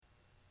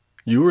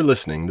You are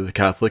listening to the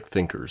Catholic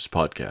Thinkers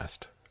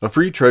Podcast, a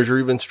free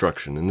treasury of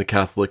instruction in the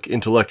Catholic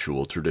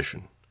intellectual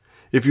tradition.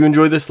 If you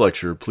enjoy this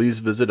lecture, please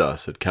visit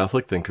us at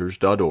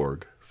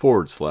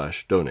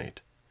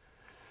catholicthinkers.org/donate.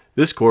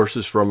 This course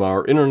is from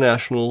our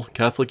International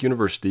Catholic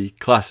University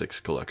Classics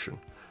Collection,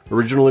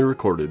 originally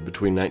recorded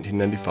between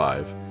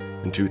 1995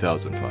 and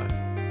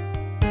 2005.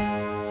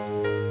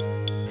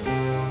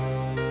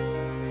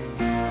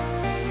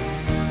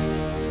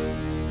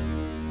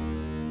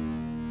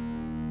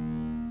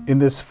 In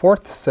this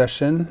fourth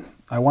session,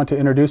 I want to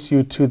introduce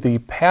you to the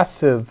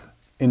passive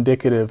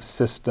indicative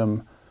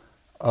system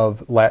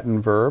of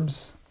Latin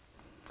verbs.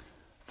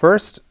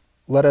 First,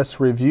 let us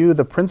review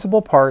the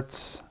principal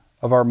parts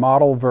of our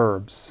model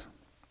verbs.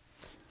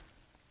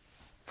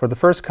 For the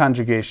first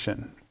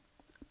conjugation,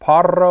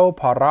 parro,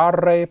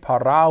 parare,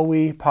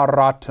 paravi,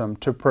 paratum,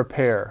 to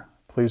prepare.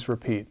 Please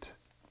repeat.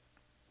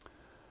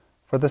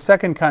 For the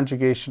second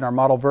conjugation, our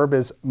model verb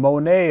is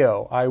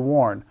moneo, I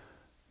warn.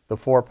 The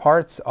four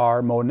parts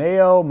are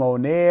moneo,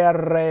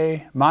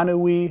 monere,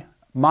 manui,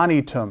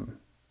 manitum,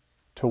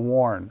 to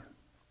warn.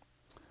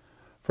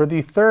 For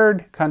the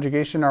third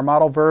conjugation, our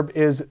model verb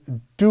is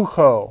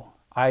ducho,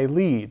 I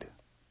lead.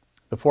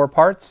 The four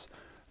parts,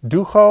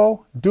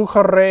 ducho,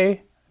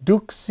 ducere,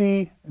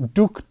 duxi,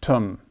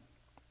 ductum.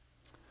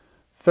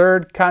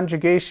 Third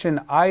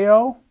conjugation,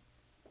 io.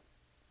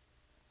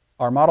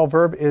 Our model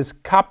verb is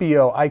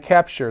capio, I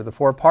capture. The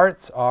four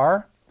parts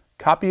are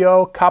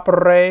capio,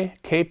 capere,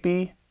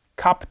 capi,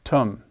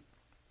 captum.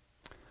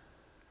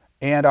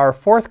 And our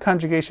fourth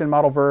conjugation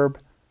model verb,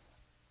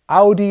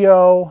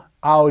 audio,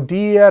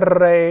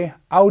 audire,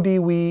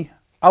 audivi,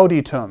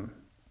 auditum,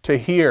 to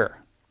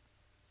hear.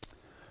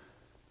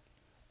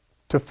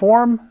 To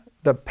form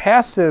the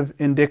passive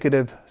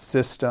indicative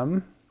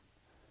system,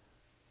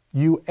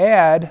 you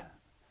add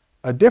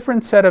a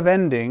different set of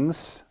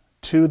endings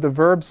to the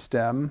verb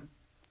stem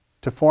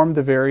to form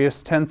the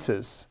various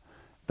tenses.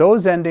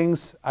 Those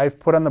endings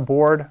I've put on the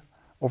board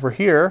over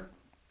here,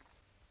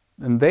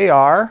 and they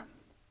are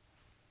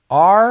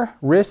ar,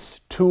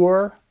 ris,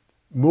 tur,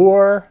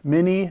 mur,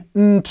 mini,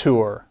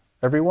 ntur.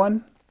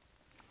 Everyone?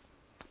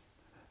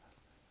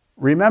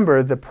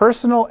 Remember, the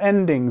personal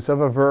endings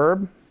of a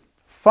verb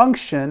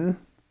function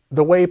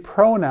the way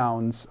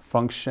pronouns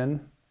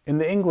function in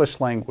the English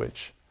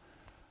language.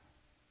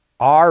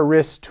 Ar,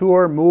 ris,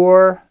 tur,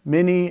 mur,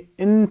 mini,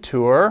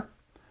 ntur.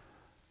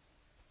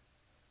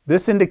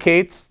 This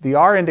indicates, the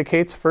ar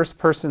indicates first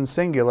person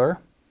singular,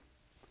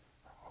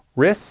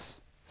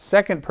 ris,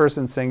 second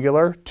person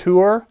singular,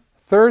 tur,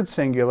 third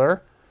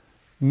singular,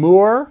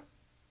 mur,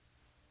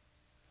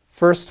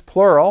 first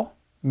plural,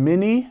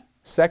 mini,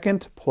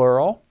 second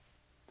plural,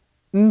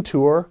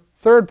 ntur,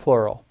 third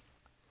plural.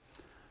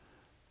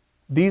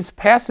 These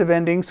passive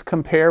endings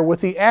compare with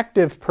the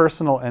active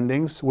personal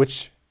endings,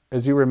 which,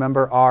 as you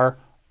remember, are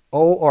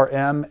o or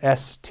m,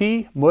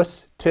 st,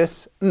 mus,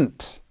 tis,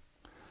 nt.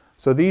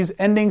 So these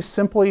endings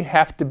simply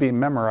have to be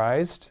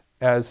memorized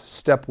as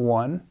step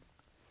one.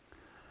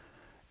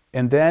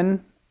 And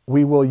then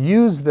we will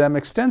use them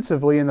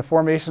extensively in the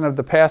formation of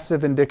the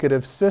passive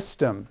indicative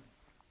system.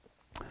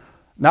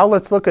 Now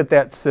let's look at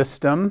that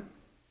system.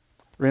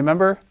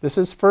 Remember, this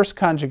is first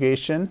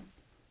conjugation,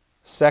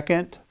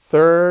 second,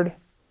 third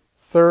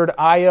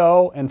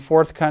io, and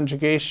fourth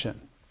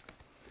conjugation.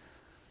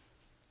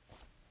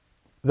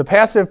 The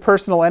passive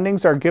personal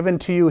endings are given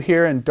to you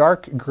here in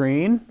dark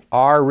green,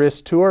 ar,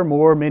 ris, tur,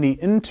 mur, mini,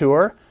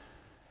 ntur.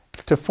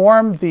 To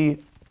form the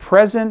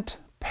present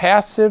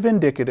passive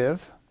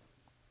indicative,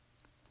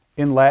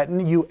 in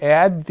Latin, you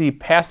add the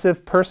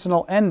passive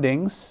personal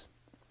endings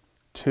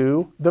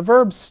to the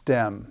verb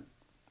stem.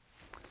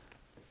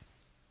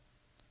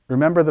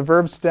 Remember the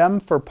verb stem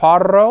for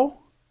parro?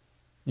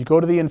 You go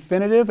to the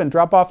infinitive and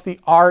drop off the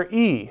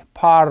re,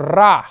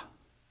 para.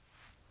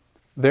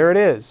 There it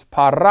is,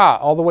 para,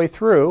 all the way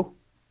through.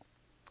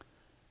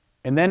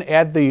 And then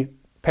add the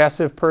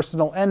passive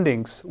personal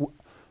endings.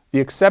 The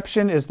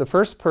exception is the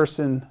first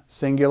person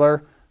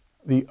singular.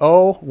 The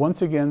o,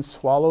 once again,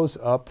 swallows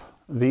up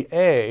the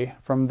a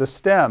from the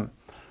stem.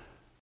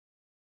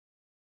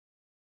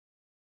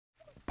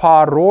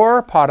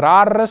 Paror,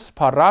 pararis,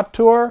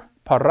 paratur,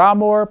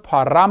 paramor,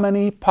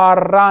 paramini,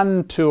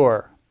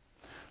 parantur.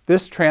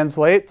 This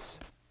translates,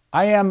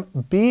 I am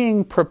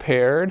being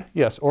prepared,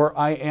 yes, or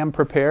I am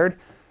prepared.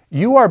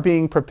 You are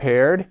being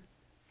prepared.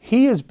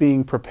 He is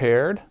being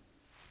prepared.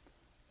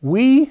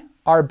 We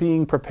are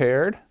being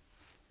prepared.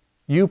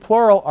 You,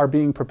 plural, are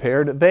being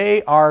prepared.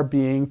 They are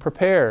being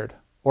prepared.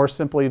 Or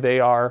simply, they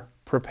are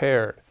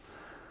prepared.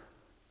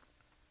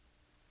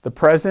 The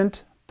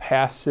present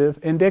passive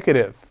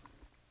indicative.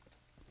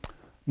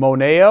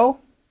 Moneo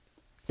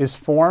is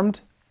formed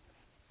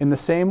in the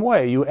same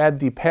way. You add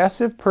the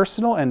passive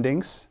personal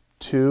endings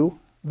to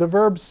the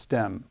verb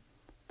stem.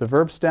 The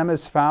verb stem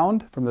is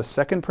found from the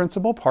second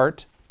principal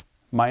part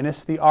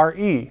minus the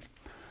re.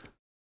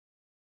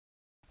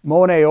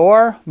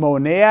 Moneor,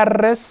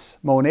 monearis,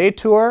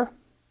 monetur,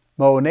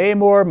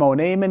 monemur,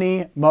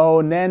 monemini,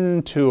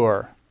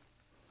 monentur.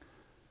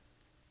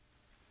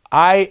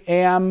 I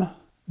am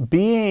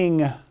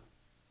being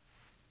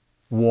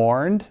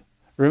warned.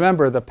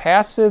 Remember, the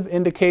passive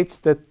indicates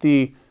that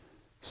the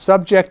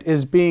subject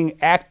is being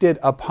acted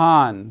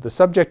upon. The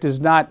subject is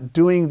not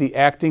doing the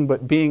acting,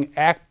 but being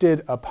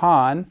acted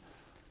upon.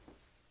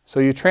 So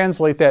you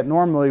translate that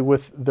normally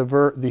with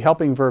the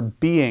helping verb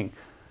being.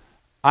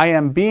 I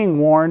am being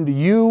warned.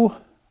 You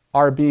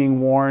are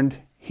being warned.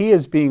 He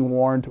is being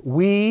warned.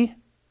 We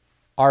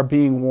are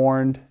being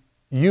warned.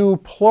 You,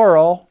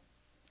 plural,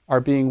 are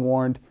being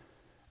warned.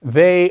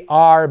 They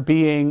are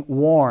being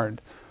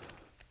warned.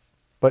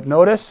 But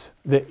notice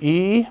the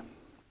E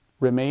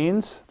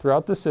remains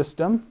throughout the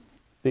system,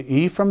 the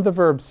E from the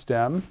verb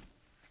stem.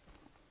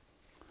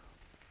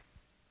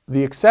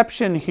 The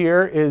exception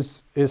here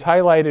is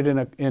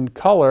highlighted in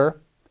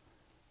color.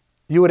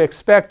 You would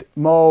expect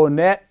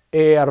moneeres.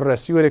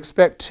 You would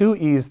expect two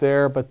E's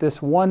there, but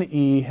this one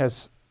E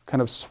has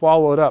kind of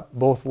swallowed up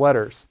both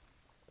letters.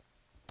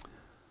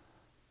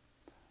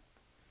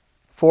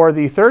 For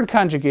the third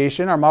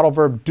conjugation, our modal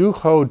verb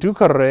ducho,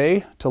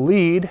 ducere, to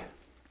lead,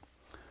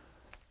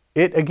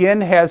 it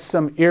again has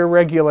some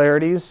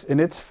irregularities in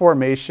its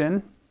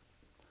formation.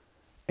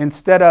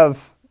 Instead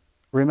of,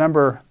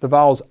 remember, the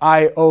vowels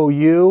I, O,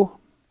 U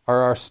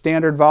are our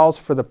standard vowels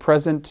for the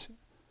present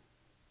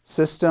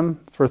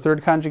system for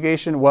third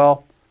conjugation.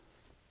 Well,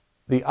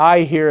 the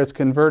I here is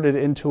converted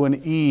into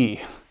an E.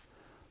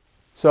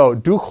 So,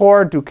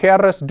 duchor,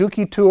 duceres,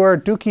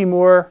 ducitur,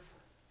 ducimur,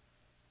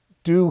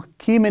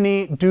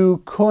 ducimini,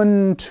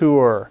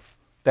 ducuntur.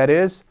 That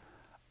is,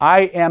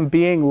 I am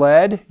being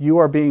led, you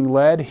are being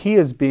led, he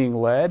is being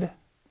led.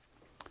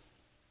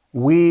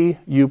 We,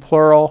 you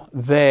plural,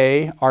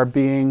 they are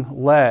being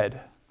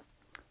led.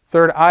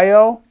 Third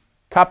io,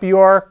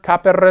 capior,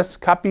 caperis,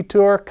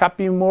 capitur,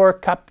 capimur,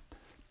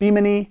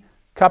 capimini,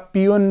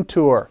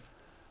 capiuntur.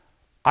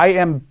 I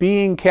am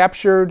being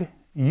captured,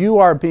 you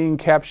are being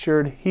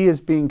captured, he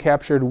is being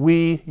captured,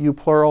 we, you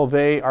plural,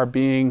 they are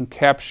being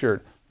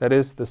captured. That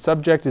is, the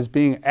subject is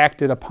being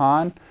acted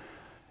upon.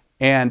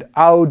 And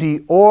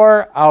audior,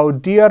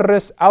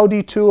 audieris,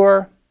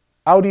 auditur,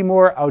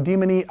 audimur,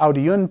 audimini,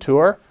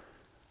 audiuntur.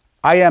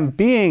 I am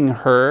being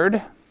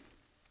heard.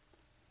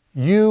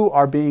 You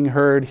are being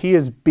heard. He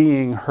is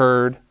being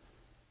heard.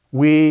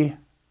 We,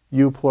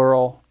 you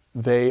plural,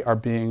 they are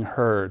being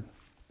heard.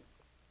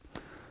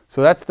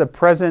 So that's the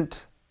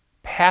present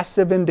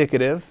passive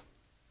indicative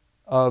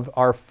of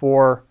our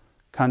four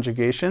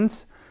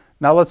conjugations.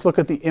 Now let's look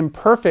at the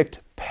imperfect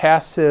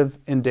passive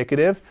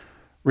indicative.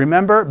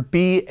 Remember,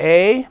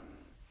 BA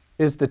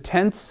is the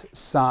tense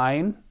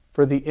sign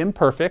for the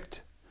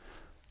imperfect.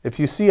 If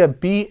you see a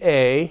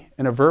BA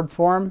in a verb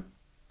form,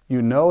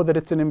 you know that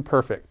it's an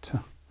imperfect.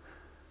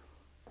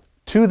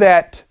 To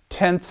that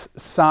tense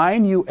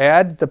sign, you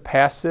add the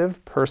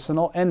passive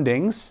personal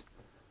endings.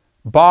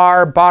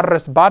 Bar,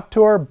 barris,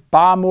 batur,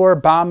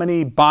 bamur,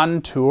 bamini,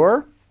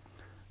 bantur.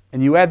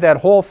 And you add that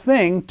whole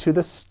thing to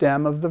the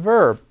stem of the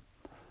verb.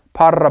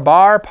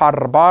 Parrabar,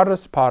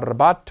 parrabaris,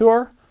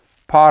 parrabatur.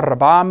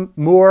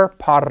 Parrabamur,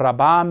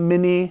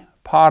 parrabamini,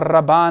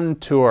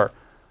 parrabantur.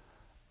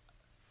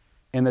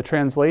 In the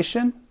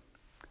translation,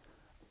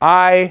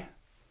 I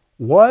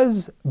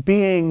was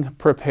being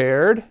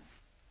prepared.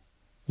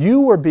 You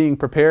were being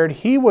prepared.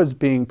 He was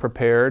being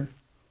prepared.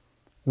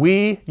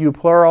 We, you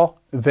plural,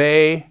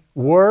 they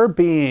were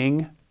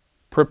being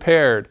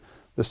prepared.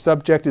 The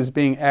subject is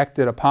being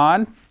acted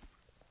upon.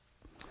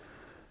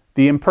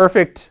 The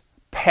imperfect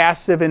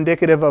passive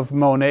indicative of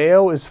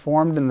moneo is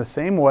formed in the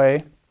same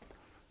way.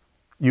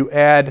 You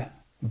add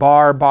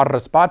bar,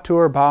 barras,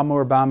 batur,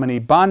 bamur, bamini,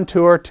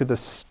 bantur to the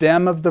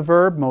stem of the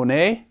verb,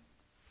 mone.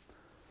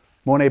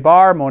 Mone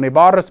bar, mone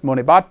barras,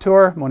 mone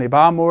batur, mone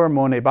bamur,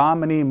 mone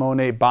bamini,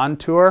 mone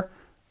bantur.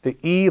 The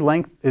E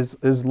length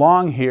is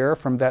long here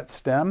from that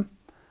stem.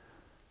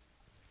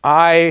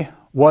 I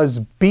was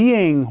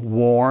being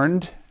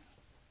warned.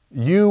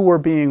 You were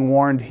being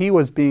warned. He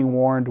was being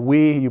warned.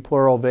 We, you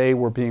plural, they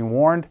were being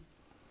warned.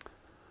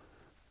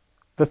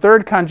 The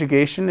third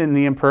conjugation in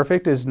the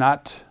imperfect is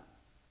not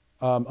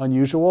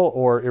unusual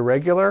or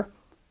irregular.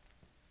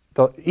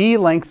 The E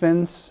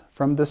lengthens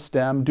from the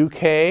stem,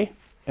 duque,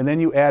 and then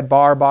you add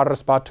bar,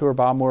 barras, batur,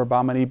 bamur,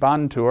 bamini,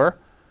 bantur.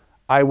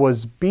 I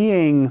was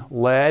being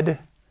led,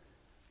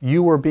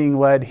 you were being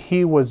led,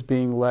 he was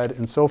being led,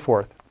 and so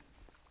forth.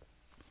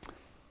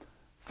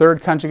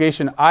 Third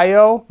conjugation,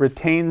 io,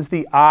 retains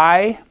the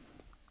I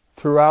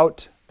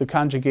throughout the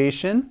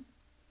conjugation.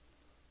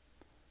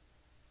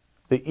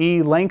 The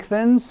E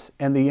lengthens,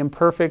 and the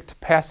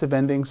imperfect passive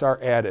endings are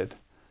added.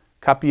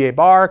 Capie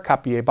bar,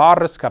 capie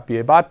barras,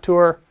 capie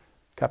batur,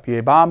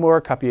 capie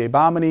bamur, capie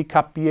bamini,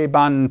 capie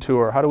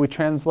bantur. How do we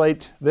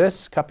translate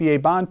this? Capie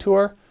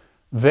bantur.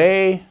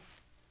 They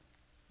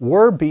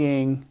were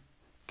being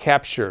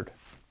captured.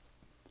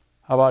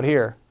 How about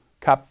here?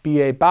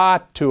 Capie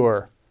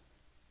batur.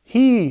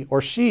 He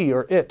or she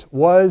or it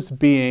was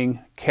being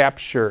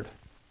captured.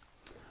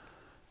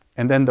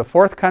 And then the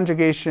fourth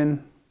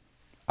conjugation,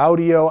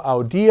 audio,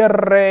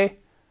 audire,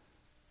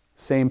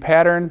 Same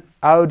pattern.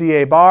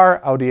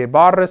 Audiebar,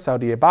 audiebaris,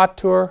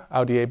 audiebatur,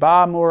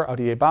 audiebamur,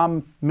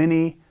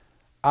 audiebamini,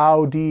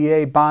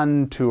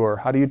 audiebantur.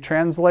 How do you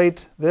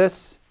translate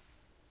this?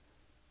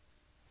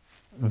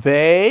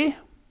 They,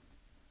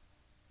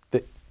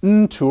 the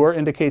ntur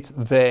indicates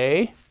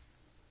they,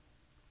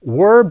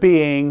 were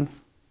being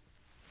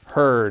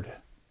heard.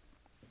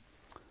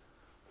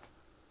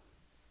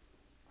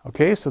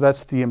 Okay, so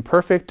that's the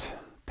imperfect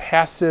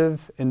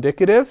passive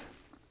indicative.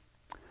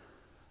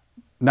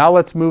 Now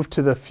let's move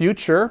to the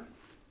future.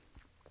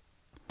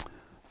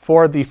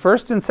 For the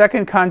first and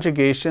second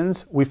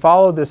conjugations, we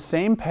follow the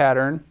same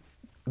pattern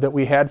that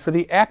we had for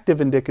the active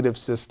indicative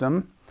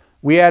system.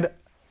 We add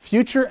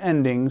future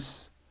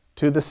endings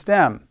to the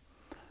stem.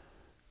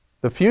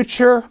 The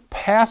future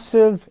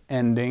passive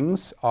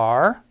endings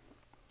are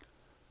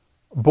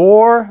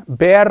bor,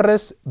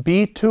 beris,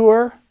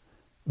 bitur,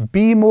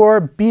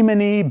 bimur,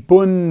 bimini,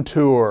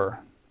 buntur.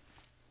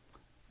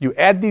 You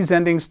add these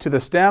endings to the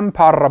stem,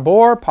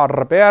 parabor,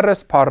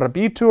 paraberis,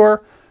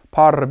 parabitur,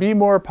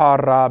 parabimur,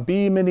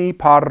 parabimini,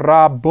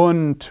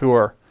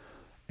 parabuntur.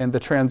 And the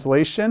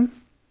translation,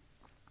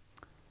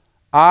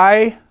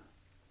 I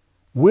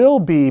will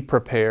be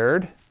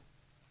prepared,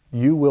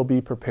 you will be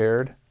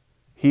prepared,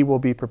 he will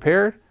be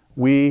prepared,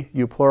 we,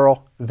 you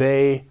plural,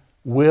 they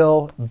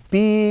will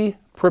be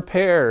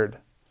prepared.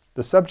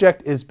 The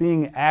subject is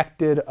being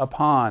acted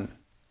upon.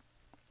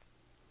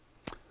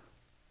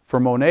 For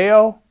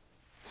moneo,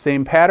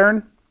 same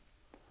pattern.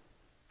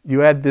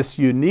 You add this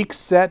unique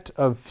set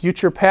of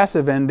future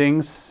passive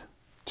endings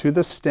to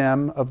the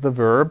stem of the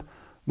verb.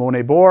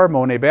 Monebor,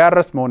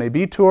 moneberis,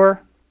 monebitur,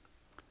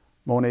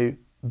 monebimur,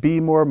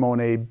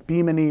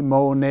 monebimini,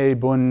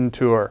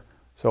 monebuntur.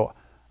 So,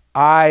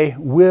 I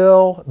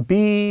will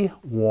be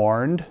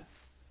warned.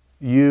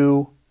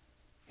 You,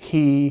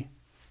 he,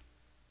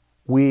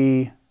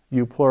 we,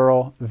 you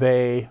plural,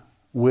 they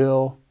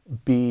will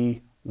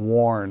be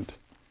warned.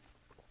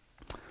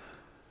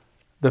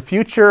 The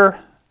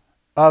future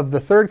of the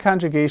third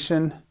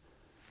conjugation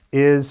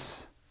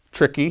is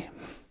tricky,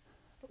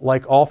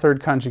 like all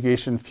third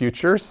conjugation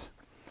futures.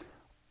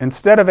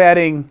 Instead of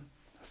adding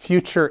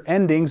future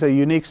endings, a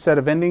unique set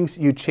of endings,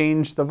 you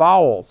change the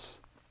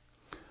vowels.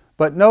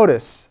 But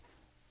notice,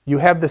 you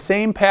have the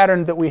same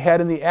pattern that we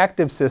had in the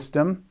active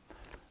system.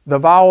 The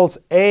vowels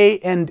A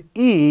and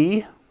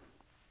E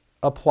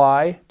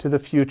apply to the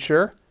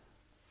future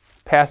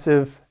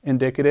passive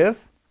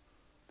indicative.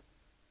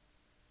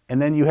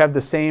 And then you have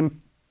the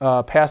same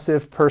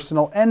passive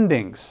personal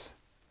endings.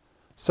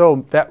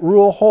 So that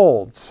rule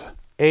holds.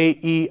 A,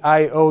 E,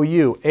 I, O,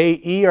 U. A,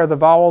 E are the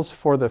vowels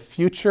for the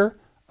future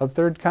of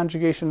third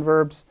conjugation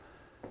verbs.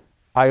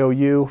 I, O,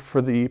 U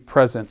for the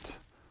present,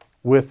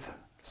 with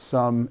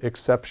some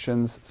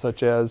exceptions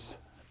such as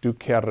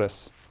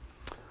duceris.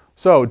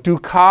 So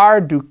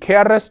ducar,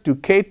 duceris,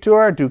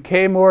 ducetur,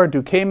 ducemur,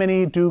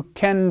 ducemini,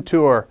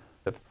 ducentur.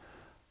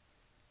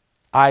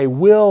 I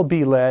will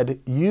be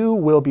led, you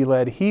will be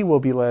led, he will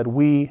be led,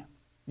 we,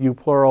 you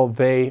plural,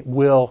 they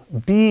will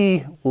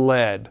be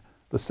led.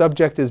 The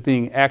subject is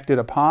being acted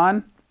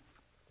upon.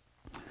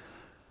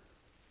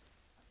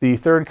 The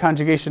third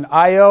conjugation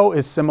io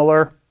is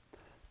similar.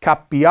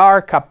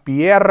 Capiar,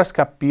 capieris,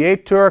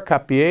 capietur,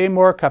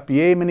 capiemur,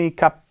 capiemini,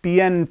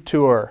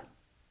 capientur.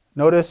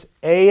 Notice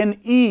A and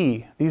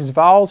E. These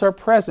vowels are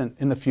present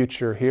in the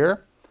future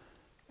here.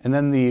 And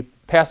then the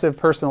passive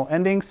personal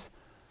endings.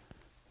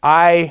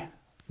 I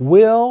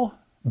will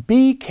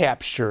be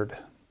captured.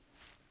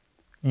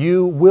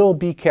 You will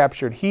be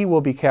captured. He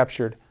will be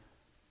captured.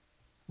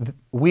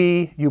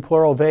 We, you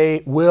plural,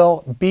 they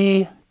will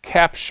be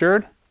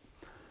captured.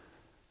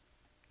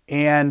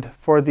 And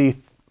for the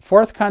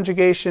fourth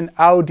conjugation,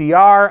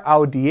 audiar,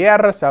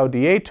 audieris,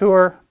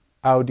 audietur,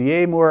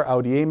 audiemur,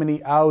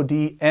 audiemini,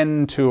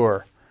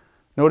 audientur.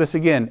 Notice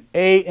again,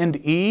 A and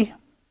E,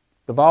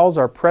 the vowels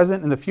are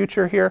present in the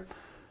future here.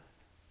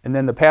 And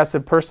then the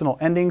passive personal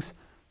endings.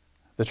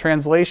 The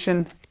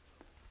translation,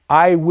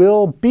 I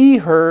will be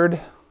heard,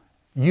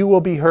 you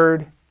will be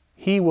heard,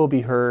 he will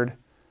be heard,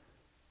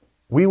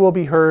 we will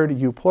be heard,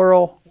 you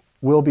plural,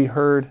 will be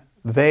heard,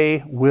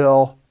 they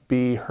will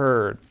be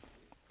heard.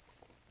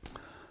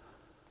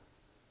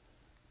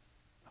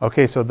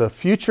 Okay, so the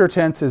future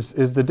tense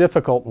is the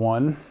difficult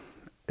one.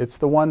 It's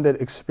the one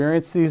that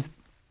experiences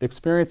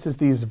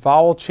these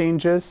vowel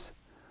changes.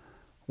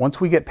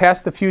 Once we get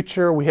past the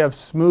future, we have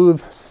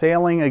smooth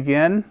sailing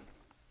again.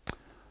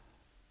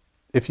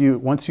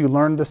 Once you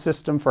learn the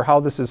system for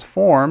how this is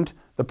formed,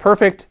 the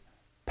perfect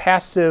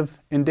passive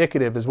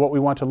indicative is what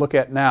we want to look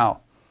at now.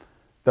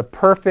 The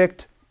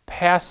perfect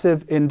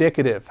passive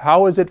indicative.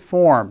 How is it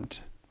formed?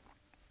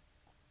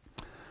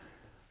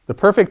 The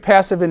perfect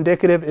passive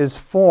indicative is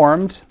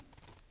formed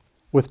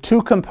with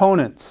two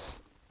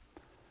components.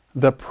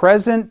 The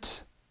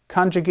present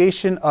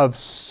conjugation of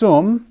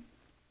sum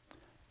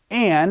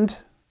and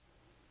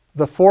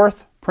the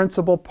fourth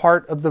principal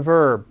part of the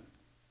verb.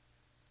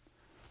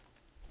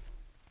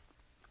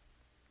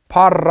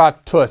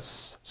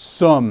 Paratus,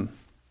 sum.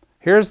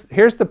 Here's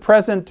the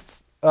present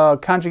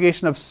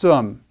conjugation of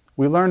sum,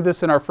 We learned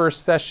this in our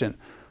first session.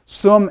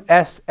 Sum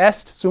es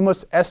est,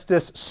 sumus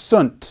estis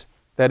sunt.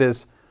 That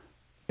is,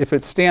 if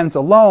it stands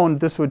alone,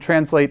 this would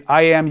translate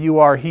I am, you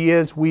are, he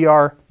is, we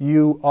are,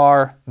 you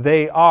are,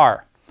 they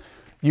are.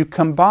 You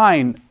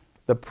combine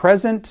the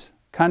present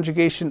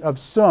conjugation of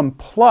sum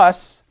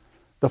plus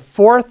the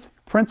fourth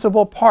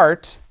principal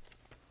part,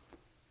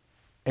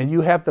 and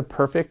you have the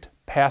perfect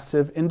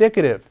passive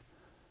indicative.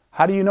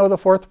 How do you know the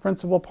fourth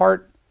principal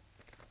part?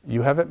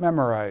 You have it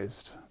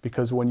memorized,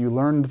 because when you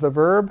learned the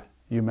verb,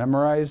 you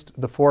memorized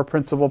the four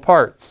principal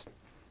parts.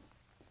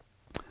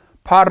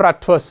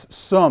 Paratus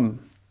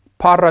sum,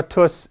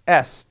 paratus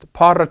est,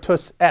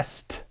 paratus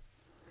est.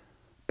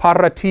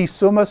 Parati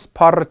sumus,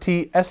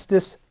 parati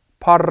estis,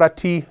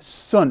 parati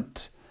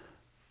sunt.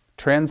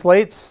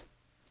 Translates,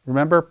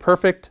 remember,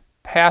 perfect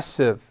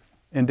passive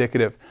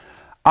indicative.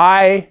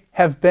 I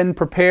have been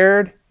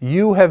prepared,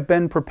 you have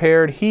been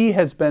prepared, he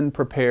has been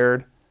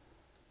prepared,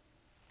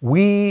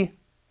 we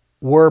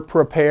were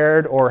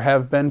prepared or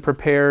have been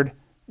prepared,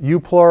 you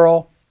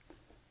plural,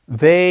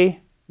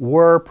 they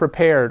were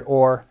prepared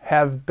or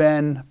have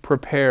been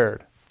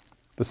prepared.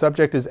 The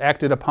subject is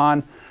acted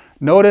upon.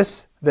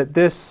 Notice that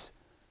this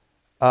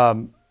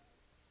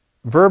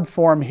verb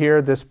form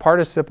here, this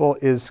participle,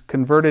 is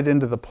converted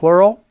into the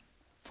plural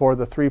for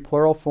the three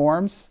plural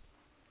forms.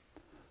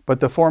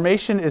 But the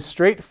formation is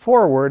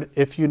straightforward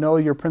if you know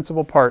your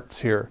principal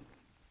parts here.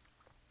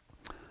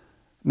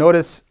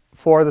 Notice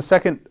for the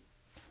second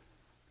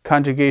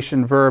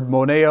conjugation verb,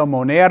 moneo,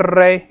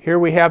 monere, here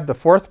we have the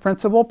fourth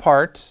principal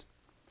part,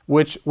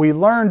 which we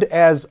learned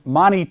as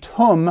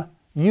manitum,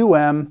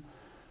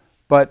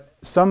 but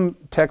some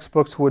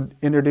textbooks would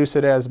introduce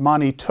it as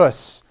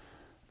manitus.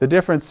 The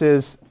difference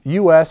is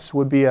us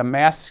would be a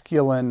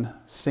masculine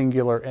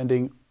singular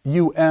ending,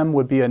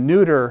 would be a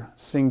neuter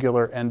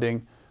singular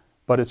ending,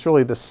 but it's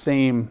really the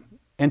same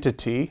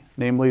entity,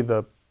 namely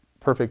the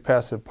perfect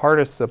passive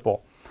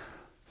participle.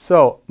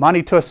 So,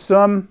 manitus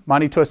sum,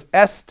 manitus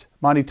est,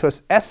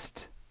 maniti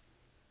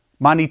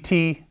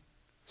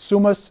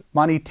sumus,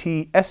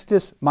 maniti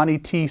estis,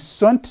 maniti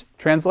sunt,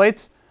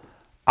 translates,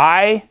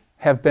 I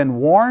have been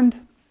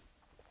warned,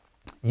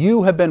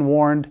 you have been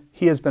warned,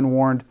 he has been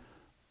warned,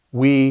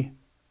 we,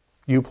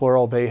 you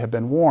plural, they have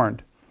been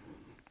warned.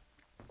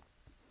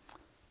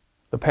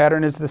 The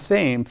pattern is the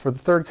same for the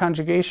third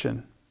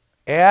conjugation.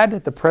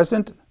 Add the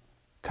present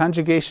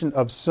conjugation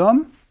of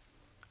sum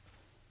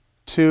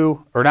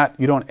to, or not,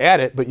 you don't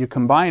add it, but you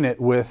combine it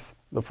with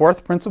the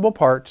fourth principal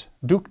part,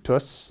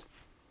 ductus,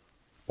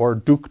 or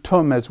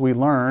ductum as we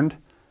learned.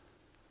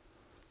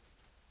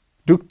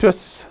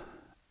 Ductus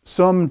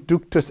sum,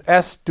 ductus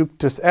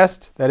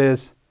est, that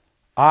is,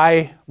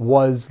 I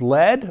was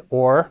led,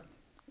 or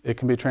it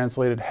can be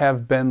translated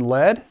have been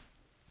led.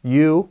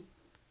 You,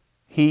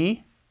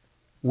 he,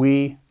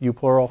 we, you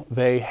plural,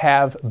 they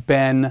have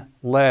been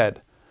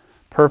led.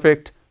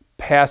 Perfect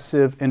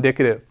passive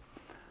indicative.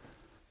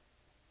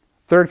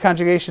 Third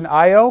conjugation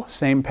io,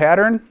 same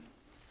pattern.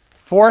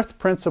 Fourth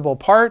principal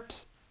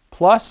part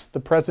plus the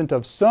present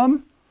of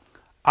sum.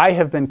 I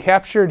have been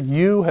captured,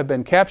 you have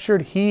been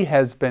captured, he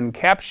has been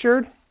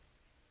captured.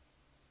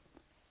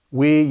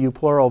 We, you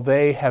plural,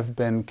 they have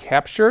been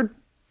captured.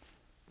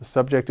 The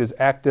subject is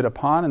acted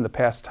upon in the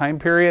past time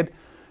period.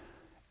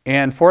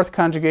 And fourth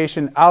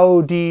conjugation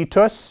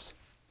auditus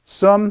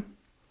sum.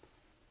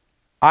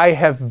 I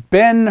have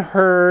been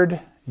heard,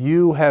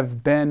 you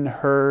have been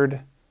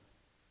heard,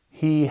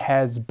 he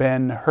has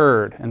been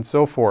heard, and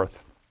so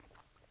forth.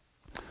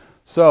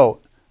 So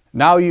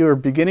now you're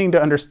beginning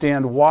to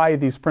understand why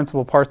these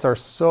principal parts are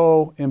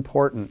so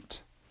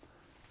important.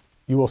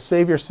 You will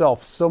save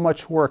yourself so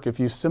much work if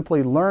you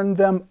simply learn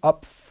them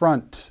up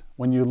front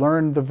when you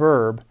learn the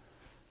verb,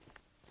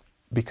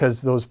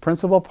 because those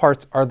principal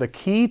parts are the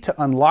key to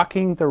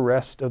unlocking the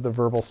rest of the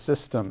verbal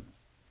system.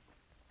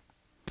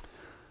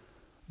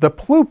 The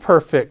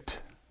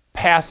pluperfect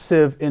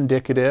passive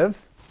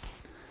indicative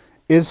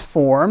is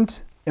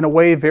formed in a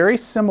way very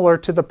similar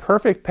to the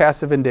perfect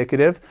passive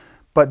indicative,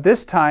 but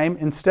this time,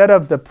 instead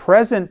of the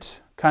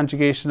present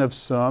conjugation of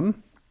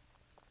sum,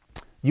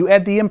 you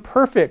add the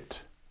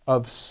imperfect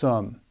of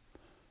sum.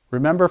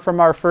 Remember from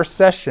our first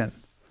session,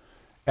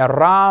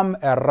 eram,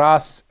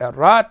 eras,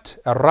 erat,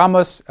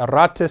 eramus,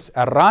 eratis,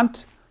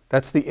 erant.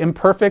 That's the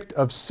imperfect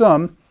of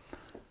sum.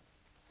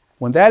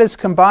 When that is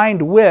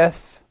combined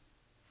with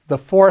the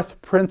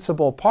fourth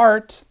principal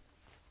part,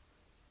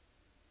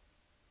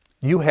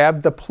 you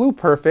have the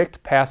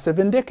pluperfect passive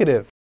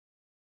indicative.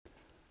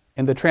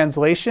 In the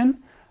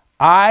translation,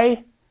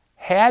 I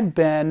had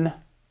been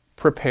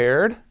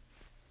prepared,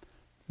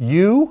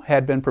 you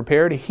had been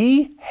prepared,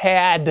 he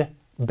had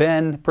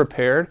been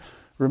prepared.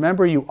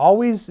 Remember, you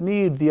always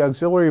need the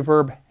auxiliary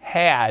verb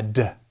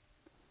had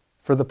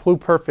for the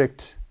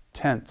pluperfect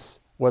tense,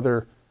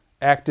 whether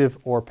active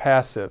or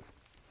passive.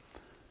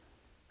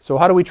 So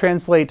how do we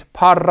translate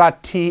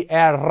parati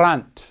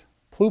erant?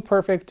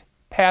 Pluperfect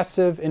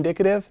passive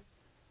indicative.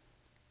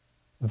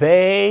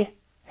 They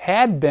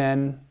had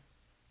been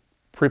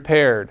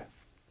prepared.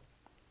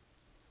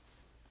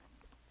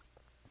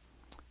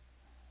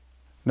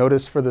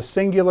 Notice for the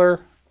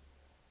singular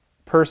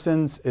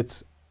persons,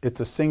 it's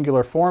a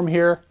singular form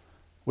here,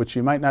 which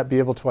you might not be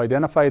able to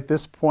identify at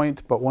this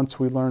point, but once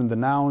we learn the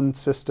noun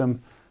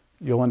system,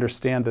 you'll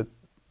understand that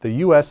the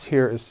US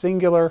here is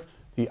singular,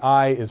 the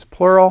I is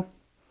plural.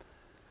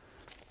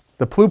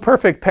 The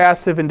pluperfect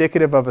passive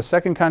indicative of a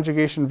second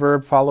conjugation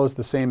verb follows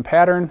the same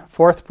pattern.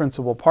 Fourth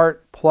principal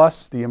part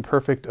plus the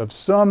imperfect of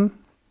sum.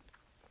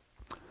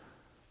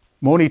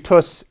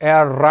 Monitus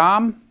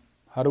eram.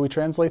 How do we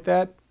translate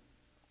that?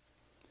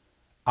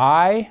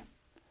 I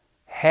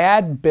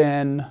had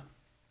been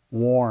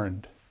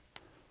warned.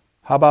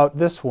 How about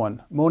this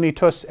one?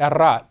 Monitus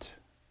erat.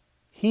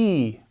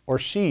 He or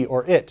she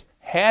or it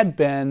had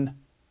been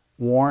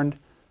warned.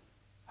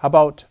 How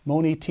about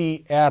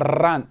moniti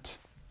erant?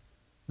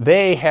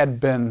 They had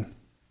been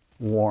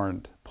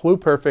warned.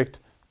 Pluperfect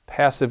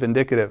passive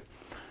indicative.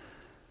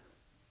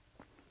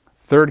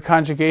 Third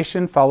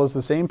conjugation follows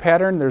the same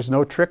pattern. There's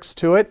no tricks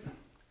to it.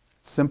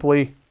 It's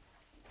simply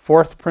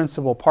fourth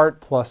principal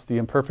part plus the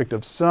imperfect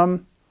of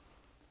sum.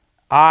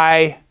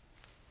 I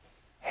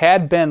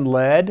had been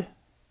led.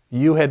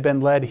 You had been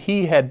led.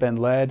 He had been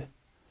led.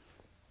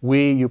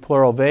 We, you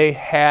plural, they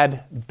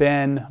had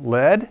been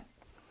led.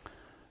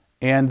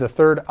 And the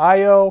third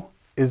io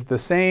is the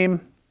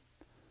same.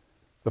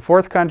 The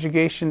fourth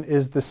conjugation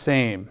is the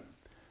same.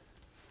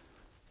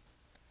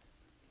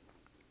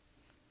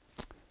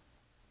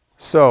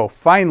 So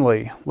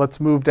finally,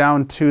 let's move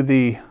down to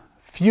the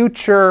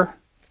future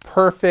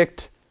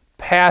perfect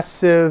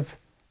passive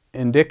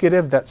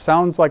indicative. That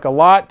sounds like a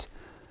lot,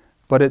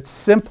 but it's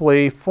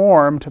simply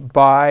formed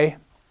by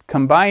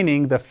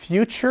combining the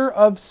future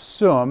of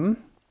sum,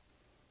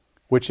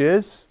 which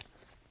is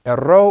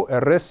erro,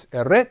 eris,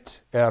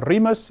 erit,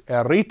 erimus,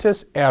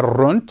 eritus,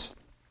 erunt,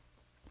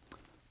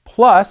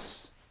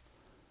 plus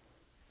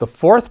the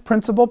fourth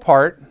principal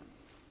part,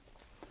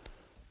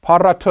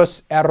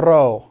 paratus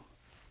erro.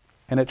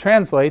 And it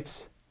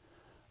translates,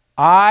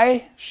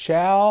 I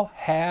shall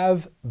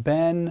have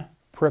been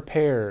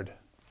prepared.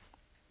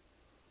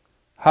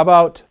 How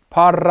about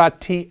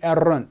parati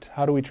erunt?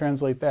 How do we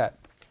translate that?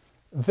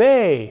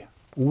 They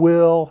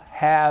will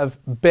have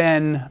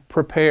been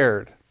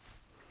prepared.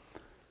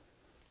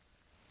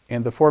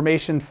 And the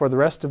formation for the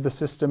rest of the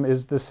system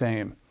is the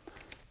same.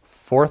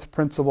 Fourth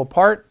principal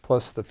part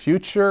plus the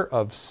future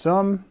of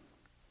sum,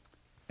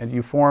 and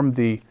you form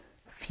the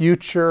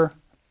future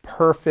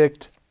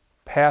perfect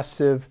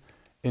passive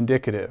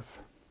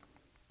indicative.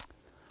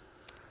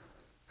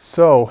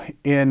 So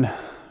in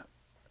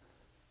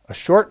a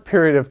short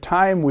period of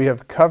time, we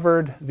have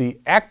covered the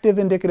active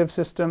indicative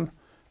system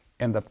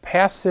and the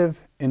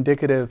passive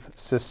indicative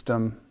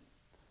system.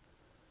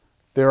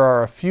 There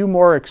are a few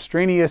more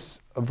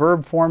extraneous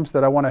verb forms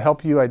that I want to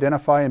help you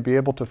identify and be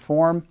able to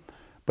form.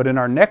 But in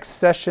our next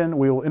session,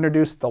 we will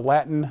introduce the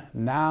Latin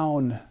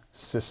noun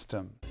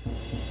system.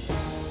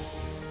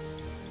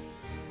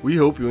 We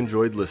hope you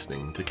enjoyed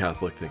listening to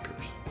Catholic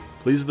Thinkers.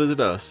 Please visit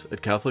us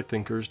at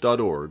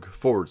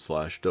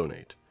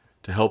catholicthinkers.org/donate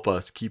to help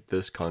us keep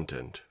this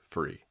content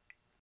free.